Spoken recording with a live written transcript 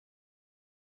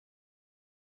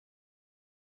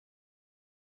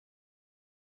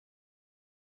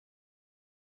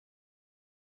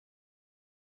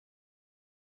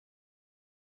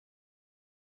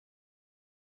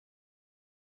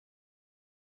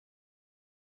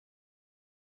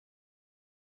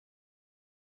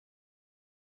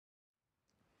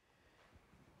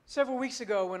Several weeks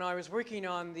ago, when I was working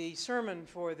on the sermon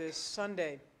for this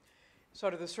Sunday,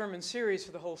 sort of the sermon series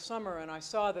for the whole summer, and I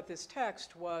saw that this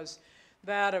text was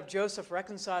that of Joseph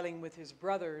reconciling with his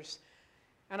brothers.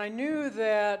 And I knew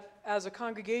that as a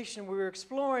congregation we were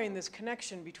exploring this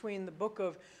connection between the book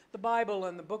of the Bible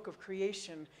and the book of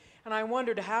creation. And I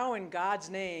wondered how in God's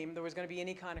name there was going to be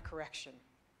any kind of correction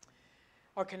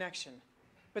or connection.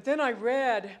 But then I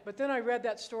read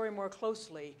that story more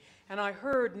closely, and I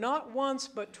heard not once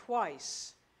but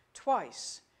twice,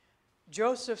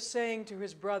 Joseph saying to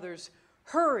his brothers,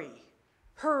 "Hurry,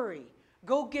 hurry,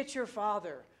 go get your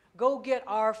father, go get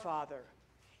our father.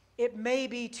 It may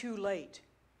be too late.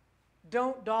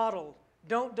 Don't dawdle,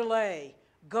 don't delay,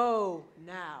 go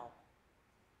now."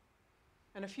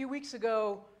 And a few weeks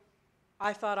ago,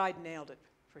 I thought I'd nailed it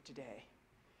for today.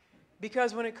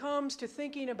 Because when it comes to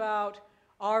thinking about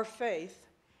our faith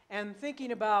and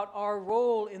thinking about our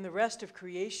role in the rest of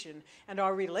creation and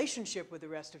our relationship with the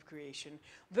rest of creation,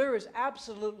 there is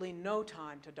absolutely no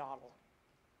time to dawdle.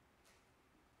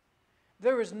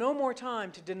 There is no more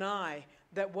time to deny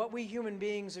that what we human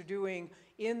beings are doing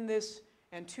in this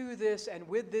and to this and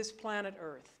with this planet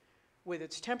Earth, with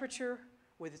its temperature,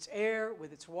 with its air,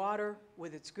 with its water,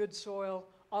 with its good soil,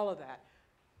 all of that,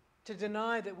 to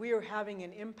deny that we are having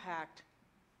an impact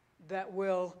that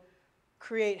will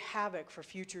create havoc for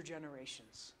future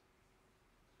generations,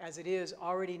 as it is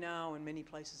already now in many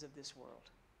places of this world.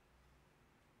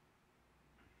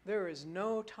 There is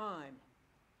no time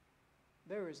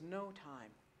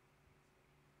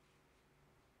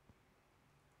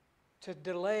to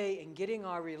delay in getting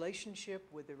our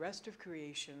relationship with the rest of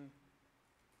creation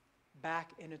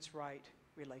back in its right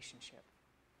relationship.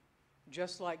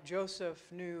 Just like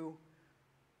Joseph knew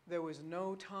there was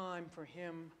no time for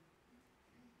him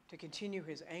to continue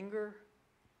his anger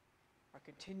or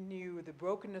continue the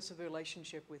brokenness of the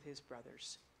relationship with his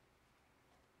brothers.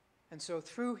 And so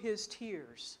through his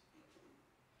tears,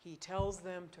 he tells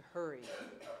them to hurry,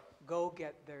 go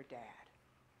get their dad.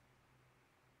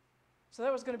 So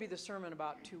that was going to be the sermon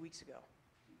about 2 weeks ago.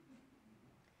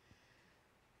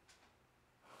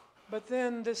 But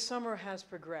then this summer has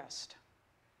progressed.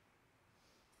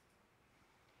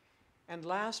 And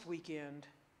last weekend,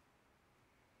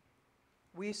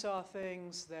 we saw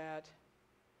things that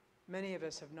many of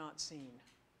us have not seen,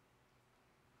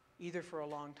 either for a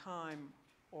long time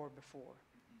or before.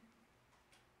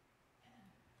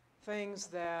 Things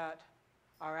that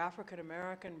our African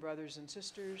American brothers and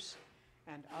sisters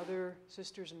and other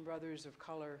sisters and brothers of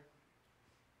color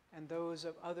and those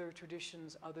of other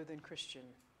traditions other than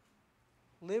Christian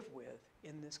live with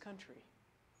in this country.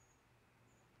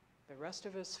 The rest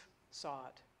of us saw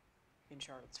it in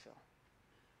Charlottesville.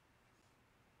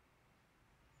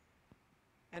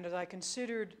 And as I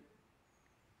considered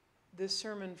this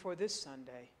sermon for this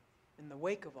Sunday, in the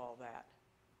wake of all that,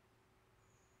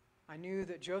 I knew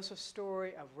that Joseph's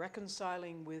story of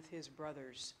reconciling with his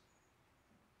brothers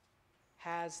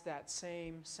has that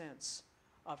same sense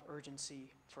of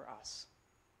urgency for us.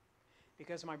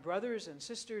 Because my brothers and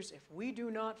sisters, if we do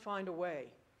not find a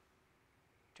way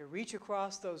to reach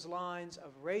across those lines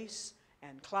of race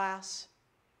and class,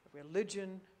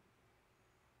 religion,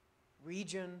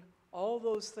 region, all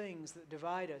those things that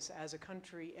divide us as a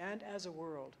country and as a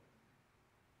world,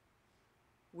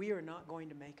 we are not going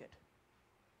to make it.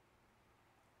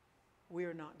 We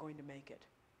are not going to make it.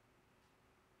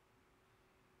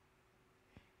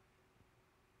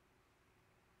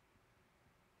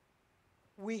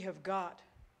 We have got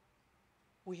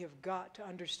to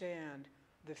understand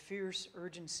the fierce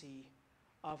urgency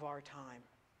of our time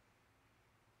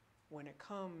when it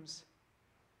comes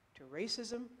to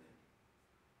racism,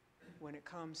 when it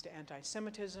comes to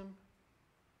anti-Semitism,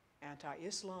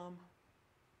 anti-Islam,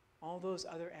 all those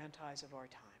other antis of our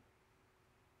time.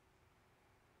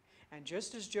 And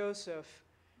just as Joseph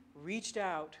reached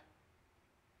out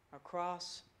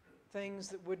across things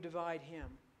that would divide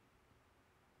him,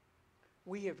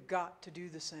 we have got to do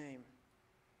the same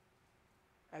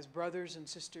as brothers and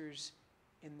sisters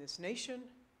in this nation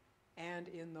and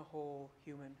in the whole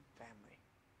human family.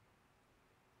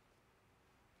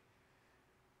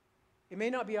 It may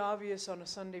not be obvious on a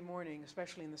Sunday morning,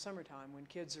 especially in the summertime when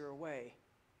kids are away,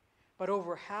 but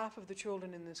over half of the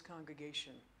children in this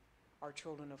congregation are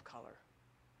children of color.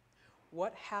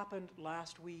 What happened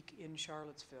last week in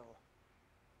Charlottesville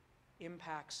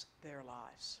impacts their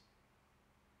lives.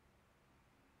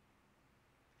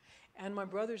 And my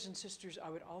brothers and sisters, I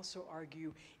would also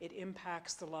argue it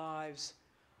impacts the lives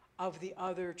of the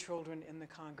other children in the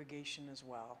congregation as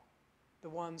well, the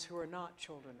ones who are not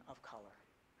children of color.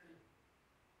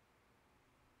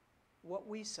 What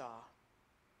we saw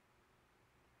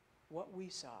what we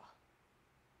saw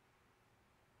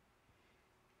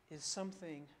is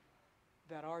something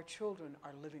that our children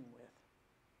are living with,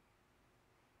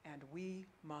 and we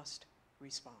must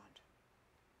respond.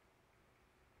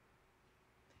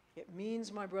 It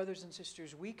means, my brothers and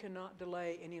sisters, we cannot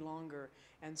delay any longer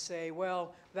and say,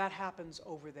 well, that happens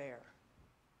over there,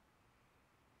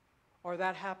 or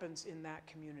that happens in that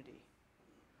community,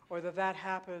 or that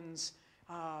happens,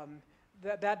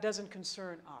 that doesn't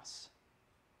concern us.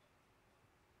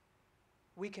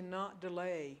 We cannot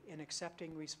delay in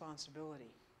accepting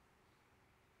responsibility.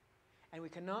 And we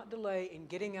cannot delay in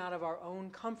getting out of our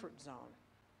own comfort zone,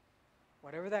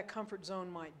 whatever that comfort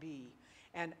zone might be,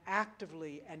 and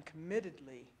actively and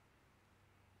committedly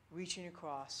reaching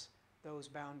across those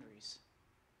boundaries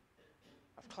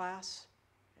of class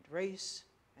and race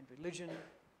and religion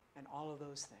and all of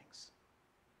those things.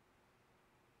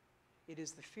 It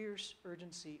is the fierce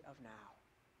urgency of now.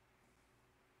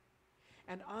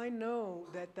 And I know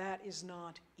that that is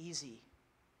not easy.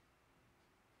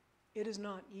 It is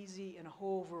not easy in a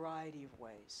whole variety of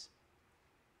ways.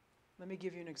 Let me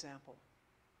give you an example.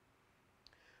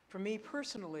 For me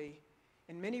personally,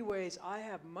 in many ways, I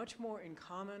have much more in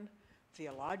common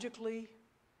theologically,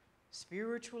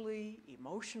 spiritually,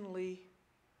 emotionally,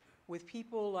 with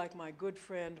people like my good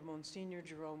friend, Monsignor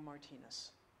Jerome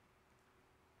Martinez,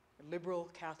 a liberal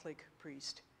Catholic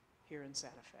priest here in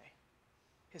Santa Fe,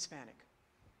 Hispanic.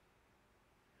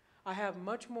 I have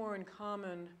much more in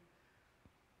common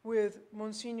with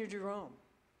Monsignor Jerome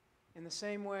in the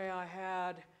same way I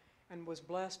had and was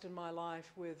blessed in my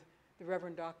life with the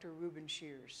Reverend Dr. Reuben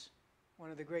Shears,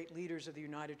 one of the great leaders of the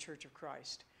United Church of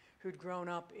Christ, who'd grown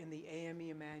up in the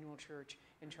AME Emmanuel Church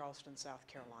in Charleston, South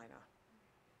Carolina,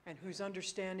 and whose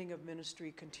understanding of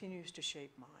ministry continues to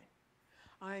shape mine.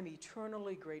 I am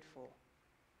eternally grateful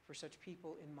for such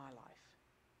people in my life.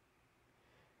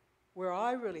 Where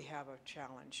I really have a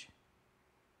challenge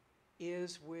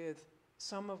is with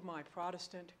some of my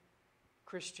Protestant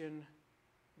Christian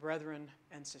brethren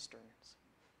and sisters.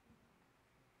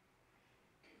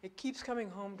 It keeps coming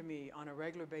home to me on a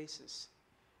regular basis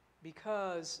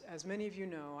because, as many of you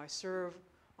know, I serve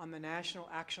on the National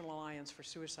Action Alliance for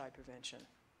Suicide Prevention.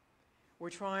 We're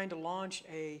trying to launch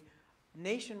a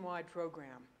nationwide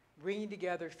program bringing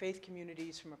together faith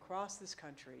communities from across this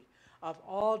country of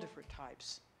all different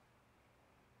types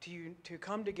to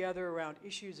come together around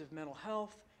issues of mental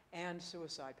health and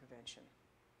suicide prevention.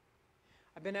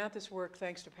 I've been at this work,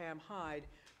 thanks to Pam Hyde,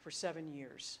 for 7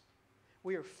 years.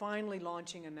 We are finally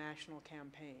launching a national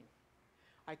campaign.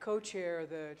 I co-chair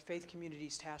the Faith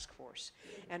Communities Task Force,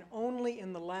 and only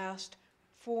in the last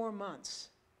 4 months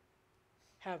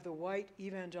have the white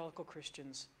evangelical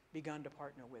Christians begun to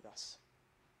partner with us.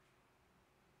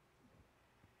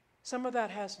 Some of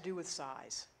that has to do with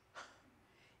size.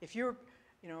 If you're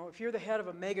the head of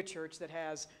a megachurch that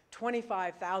has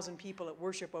 25,000 people at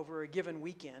worship over a given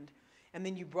weekend, and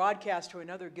then you broadcast to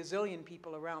another gazillion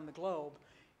people around the globe,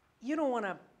 you don't want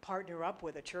to partner up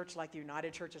with a church like the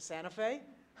United Church of Santa Fe.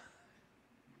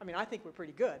 I mean, I think we're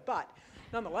pretty good, but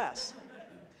nonetheless.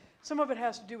 Some of it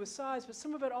has to do with size, but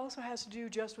some of it also has to do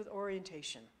just with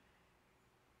orientation.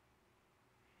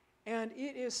 And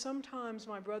it is sometimes,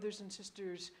 my brothers and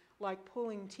sisters, like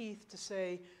pulling teeth to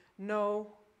say,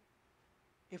 no,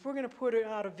 if we're going to put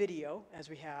out a video, as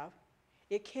we have,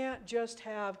 it can't just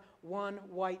have one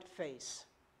white face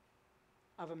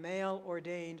of a male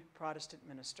ordained Protestant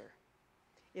minister.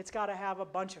 It's got to have a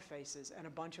bunch of faces and a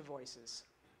bunch of voices.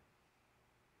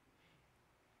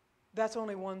 That's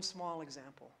only one small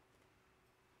example.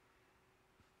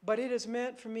 But it has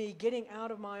meant for me getting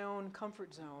out of my own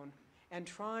comfort zone and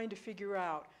trying to figure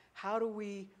out how do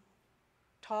we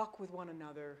talk with one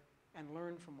another and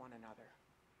learn from one another.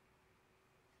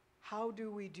 How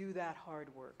do we do that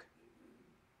hard work?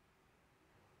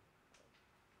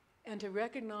 And to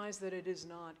recognize that it is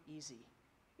not easy.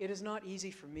 It is not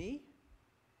easy for me,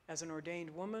 as an ordained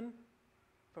woman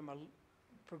from a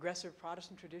progressive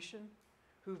Protestant tradition,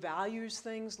 who values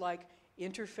things like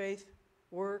interfaith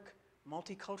work,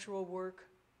 multicultural work,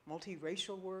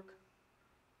 multiracial work,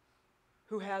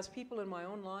 who has people in my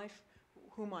own life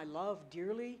whom I love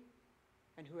dearly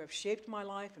and who have shaped my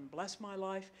life and blessed my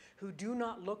life, who do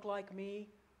not look like me,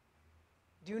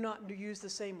 do not use the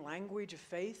same language of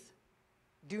faith,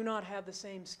 do not have the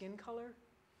same skin color.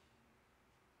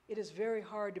 It is very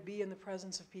hard to be in the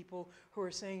presence of people who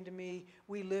are saying to me,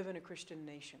 we live in a Christian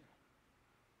nation.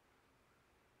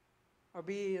 Or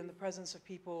be in the presence of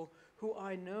people who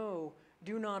I know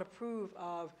do not approve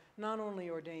of not only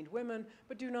ordained women,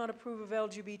 but do not approve of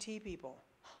LGBT people,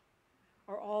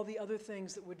 or all the other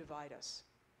things that would divide us.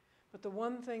 But the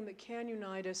one thing that can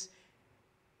unite us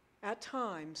at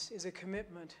times is a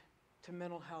commitment to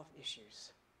mental health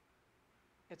issues.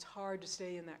 It's hard to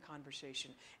stay in that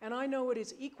conversation. And I know it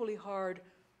is equally hard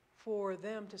for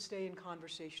them to stay in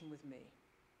conversation with me.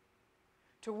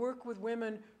 To work with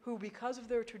women who, because of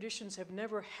their traditions, have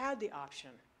never had the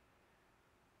option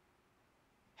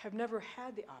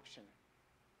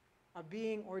of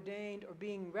being ordained or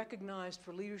being recognized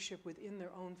for leadership within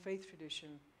their own faith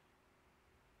tradition,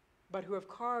 but who have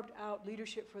carved out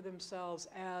leadership for themselves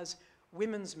as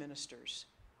women's ministers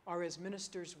or as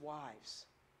ministers' wives,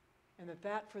 and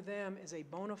that for them is a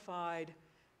bona fide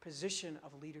position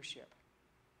of leadership.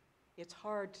 It's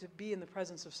hard to be in the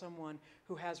presence of someone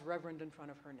who has reverend in front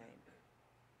of her name.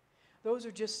 Those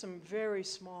are just some very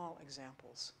small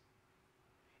examples.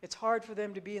 It's hard for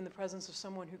them to be in the presence of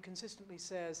someone who consistently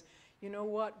says, you know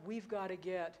what, we've got to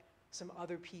get some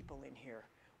other people in here.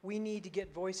 We need to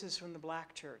get voices from the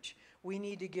black church. We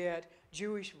need to get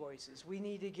Jewish voices. We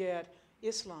need to get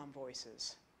Islam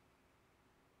voices.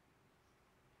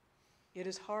 It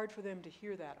is hard for them to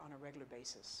hear that on a regular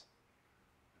basis.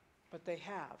 But they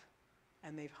have,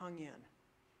 and they've hung in.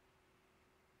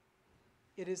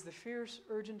 It is the fierce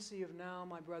urgency of now,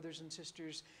 my brothers and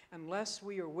sisters, unless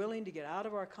we are willing to get out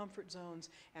of our comfort zones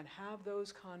and have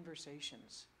those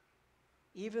conversations,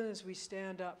 even as we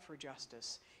stand up for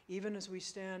justice, even as we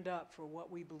stand up for what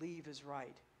we believe is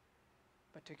right,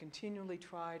 but to continually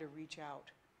try to reach out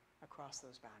across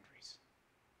those boundaries.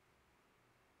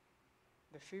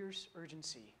 The fierce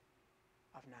urgency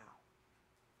of now,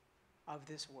 of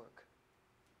this work.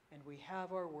 And we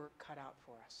have our work cut out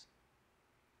for us.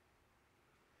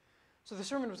 So the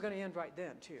sermon was going to end right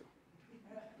then, too.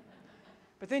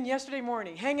 But then yesterday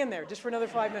morning, hang in there just for another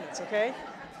 5 minutes, okay?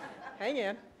 Hang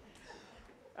in.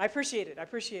 I appreciate it,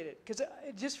 because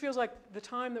it just feels like the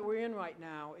time that we're in right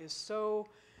now is so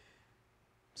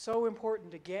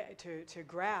important to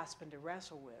grasp and to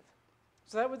wrestle with.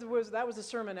 So that was the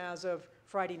sermon as of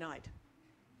Friday night.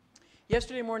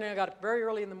 Yesterday morning, I got up very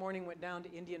early in the morning, went down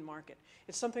to Indian Market.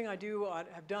 It's something I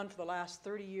have done for the last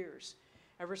 30 years,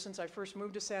 ever since I first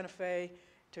moved to Santa Fe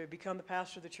to become the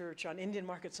pastor of the church on Indian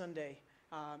Market Sunday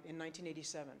in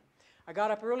 1987. I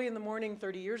got up early in the morning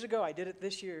 30 years ago. I did it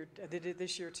this year. I did it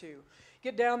this year too.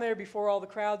 Get down there before all the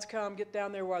crowds come. Get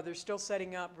down there while they're still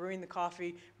setting up, brewing the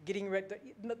coffee, getting ready.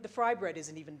 The fry bread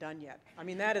isn't even done yet. I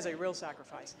mean, that is a real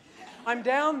sacrifice. I'm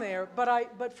down there,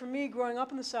 but for me, growing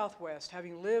up in the Southwest,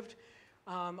 having lived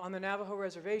on the Navajo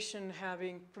reservation,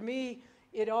 for me,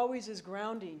 it always is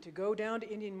grounding to go down to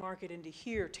Indian Market and to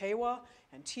hear Tewa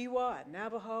and Tiwa and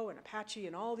Navajo and Apache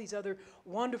and all these other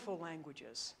wonderful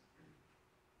languages,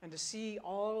 and to see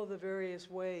all of the various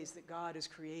ways that God is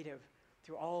creative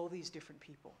through all these different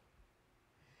people.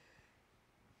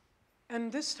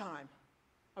 And this time,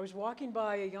 I was walking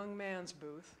by a young man's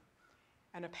booth,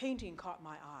 and a painting caught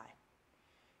my eye.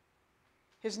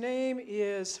 His name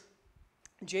is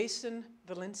Jason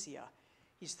Valencia.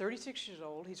 He's 36 years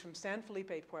old. He's from San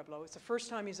Felipe Pueblo. It's the first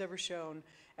time he's ever shown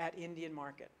at Indian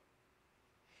Market.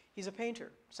 He's a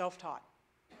painter, self-taught.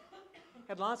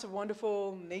 Had lots of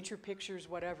wonderful nature pictures,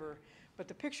 whatever, but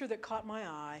the picture that caught my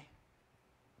eye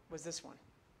was this one.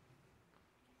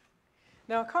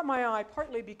 Now, it caught my eye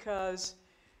partly because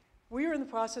we are in the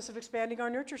process of expanding our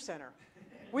nurture center.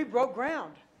 We broke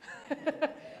ground.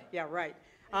 Yeah, right.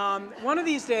 One of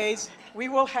these days, we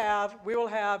will have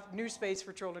new space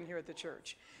for children here at the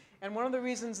church. And one of the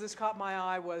reasons this caught my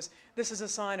eye was this is a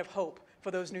sign of hope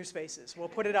for those new spaces. We'll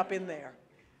put it up in there.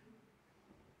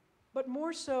 But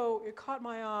more so, it caught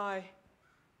my eye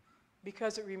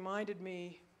because it reminded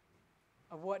me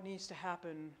of what needs to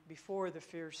happen before the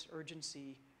fierce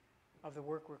urgency of the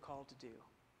work we're called to do.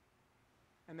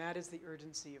 And that is the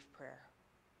urgency of prayer.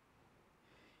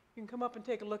 You can come up and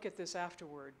take a look at this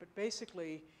afterward, but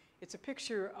basically, it's a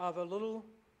picture of a little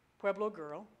Pueblo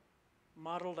girl,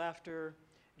 modeled after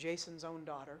Jason's own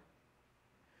daughter,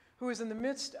 who is in the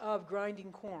midst of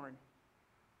grinding corn.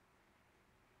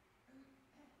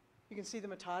 You can see the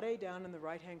metate down in the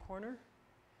right-hand corner.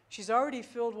 She's already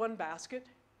filled one basket.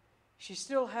 She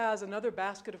still has another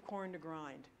basket of corn to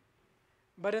grind.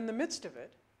 But in the midst of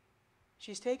it,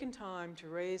 she's taken time to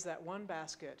raise that one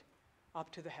basket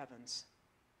up to the heavens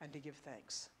and to give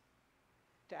thanks,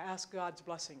 to ask God's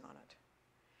blessing on it.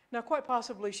 Now, quite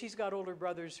possibly, she's got older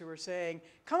brothers who are saying,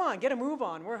 come on, get a move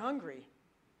on, we're hungry.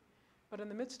 But in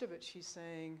the midst of it, she's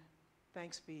saying,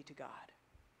 thanks be to God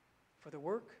for the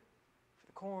work, for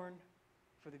the corn,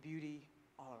 for the beauty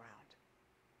all around.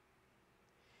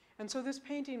 And so this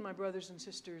painting, my brothers and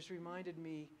sisters, reminded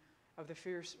me of the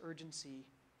fierce urgency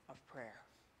of prayer.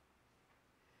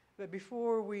 That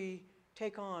before we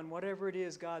take on whatever it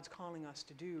is God's calling us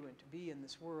to do and to be in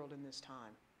this world in this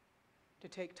time. To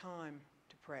take time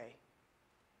to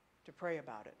pray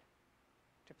about it,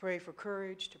 to pray for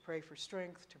courage, to pray for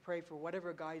strength, to pray for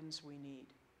whatever guidance we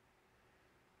need,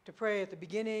 to pray at the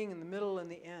beginning and the middle and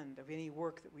the end of any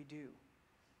work that we do,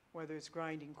 whether it's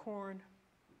grinding corn,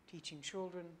 teaching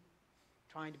children,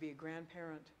 trying to be a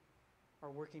grandparent, or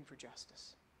working for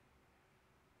justice.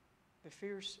 The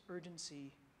fierce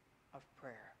urgency of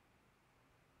prayer.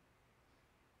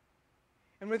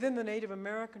 And within the Native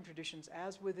American traditions,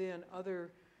 as within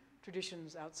other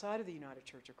traditions outside of the United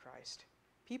Church of Christ,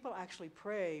 people actually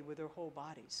pray with their whole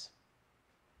bodies.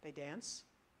 They dance,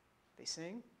 they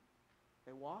sing,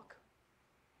 they walk,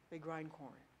 they grind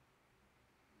corn.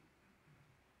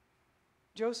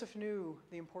 Joseph knew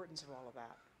the importance of all of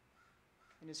that.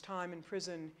 In his time in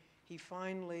prison, he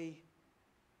finally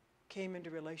came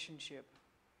into relationship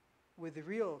with the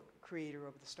real creator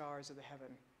of the stars of the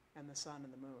heaven and the sun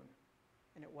and the moon,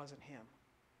 and it wasn't him.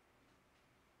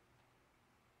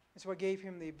 It's what gave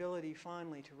him the ability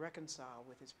finally to reconcile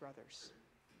with his brothers,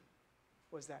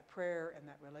 was that prayer and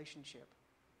that relationship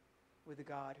with the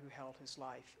God who held his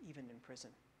life even in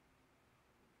prison.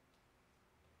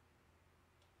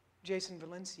 Jason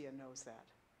Valencia knows that.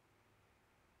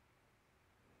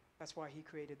 That's why he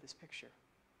created this picture.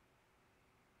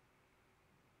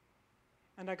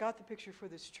 And I got the picture for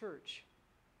this church,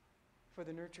 for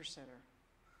the Nurture Center,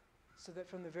 so that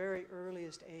from the very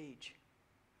earliest age,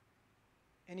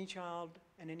 any child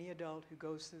and any adult who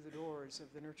goes through the doors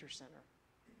of the Nurture Center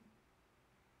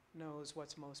knows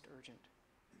what's most urgent.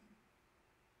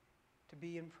 To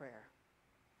be in prayer.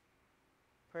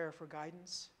 Prayer for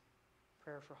guidance,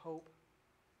 prayer for hope,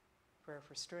 prayer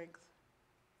for strength,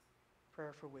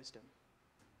 prayer for wisdom.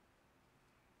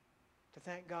 To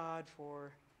thank God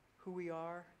for who we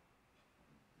are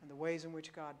and the ways in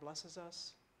which God blesses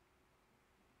us,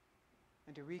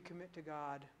 and to recommit to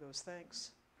God those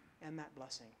thanks and that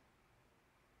blessing.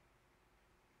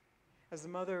 As the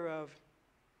mother of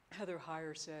Heather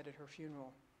Heyer said at her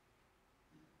funeral,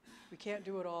 we can't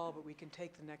do it all, but we can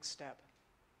take the next step,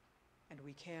 and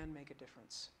we can make a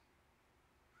difference.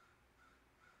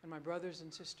 And my brothers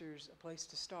and sisters, a place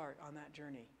to start on that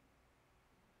journey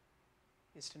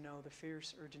is to know the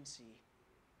fierce urgency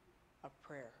of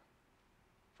prayer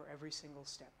for every single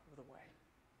step of the way.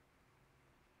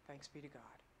 Thanks be to God.